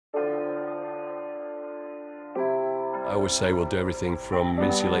I always say we'll do everything from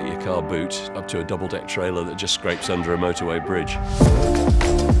insulate your car boot up to a double-deck trailer that just scrapes under a motorway bridge.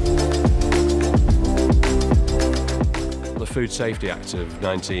 The Food Safety Act of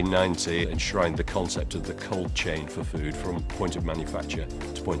 1990 enshrined the concept of the cold chain for food from point of manufacture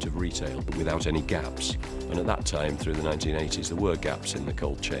to point of retail, but without any gaps. And at that time, through the 1980s, there were gaps in the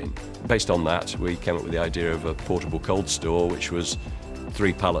cold chain. Based on that, we came up with the idea of a portable cold store, which was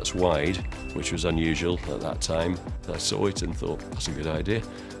 3 pallets wide, which was unusual at that time. I saw it and thought, that's a good idea.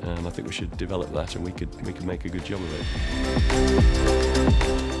 I think we should develop that and we could make a good job of it.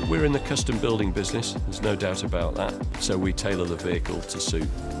 We're in the custom building business, there's no doubt about that. So we tailor the vehicle to suit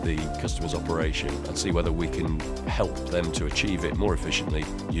the customer's operation and see whether we can help them to achieve it more efficiently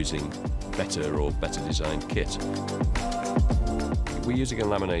using better or better designed kit. We're using a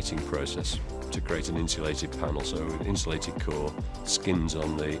laminating process to create an insulated panel, so an insulated core, skins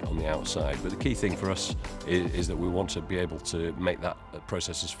on the outside. But the key thing for us is that we want to be able to make that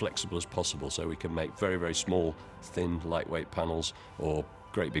process as flexible as possible, so we can make very, very small, thin, lightweight panels or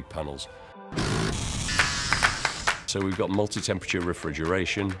great big panels. So we've got multi-temperature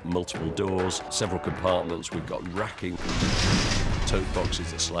refrigeration, multiple doors, several compartments. We've got racking, tote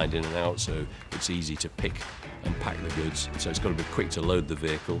boxes that slide in and out, so it's easy to pick and pack the goods. So it's got to be quick to load the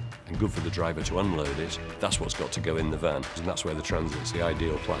vehicle and good for the driver to unload it. That's what's got to go in the van, and that's where the Transit's the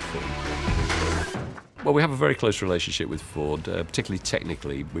ideal platform. Well, we have a very close relationship with Ford, particularly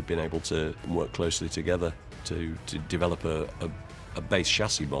technically. We've been able to work closely together to develop a base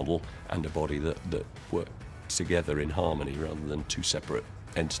chassis model and a body that work together in harmony rather than 2 separate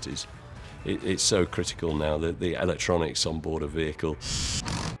entities. It's so critical now that the electronics on board a vehicle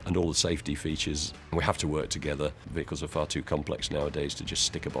and all the safety features, we have to work together. Vehicles are far too complex nowadays to just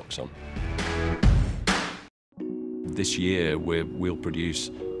stick a box on. This year we'll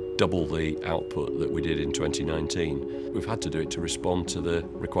produce double the output that we did in 2019. We've had to do it to respond to the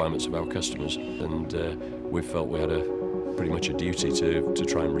requirements of our customers, and we felt we had pretty much a duty to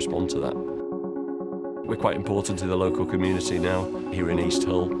try and respond to that. We're quite important to the local community now here in East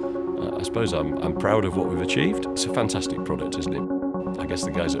Hull. I suppose I'm proud of what we've achieved. It's a fantastic product, isn't it? I guess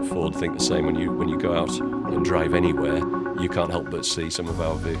the guys at Ford think the same. When you go out and drive anywhere, you can't help but see some of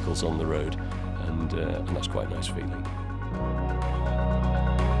our vehicles on the road, and that's quite a nice feeling.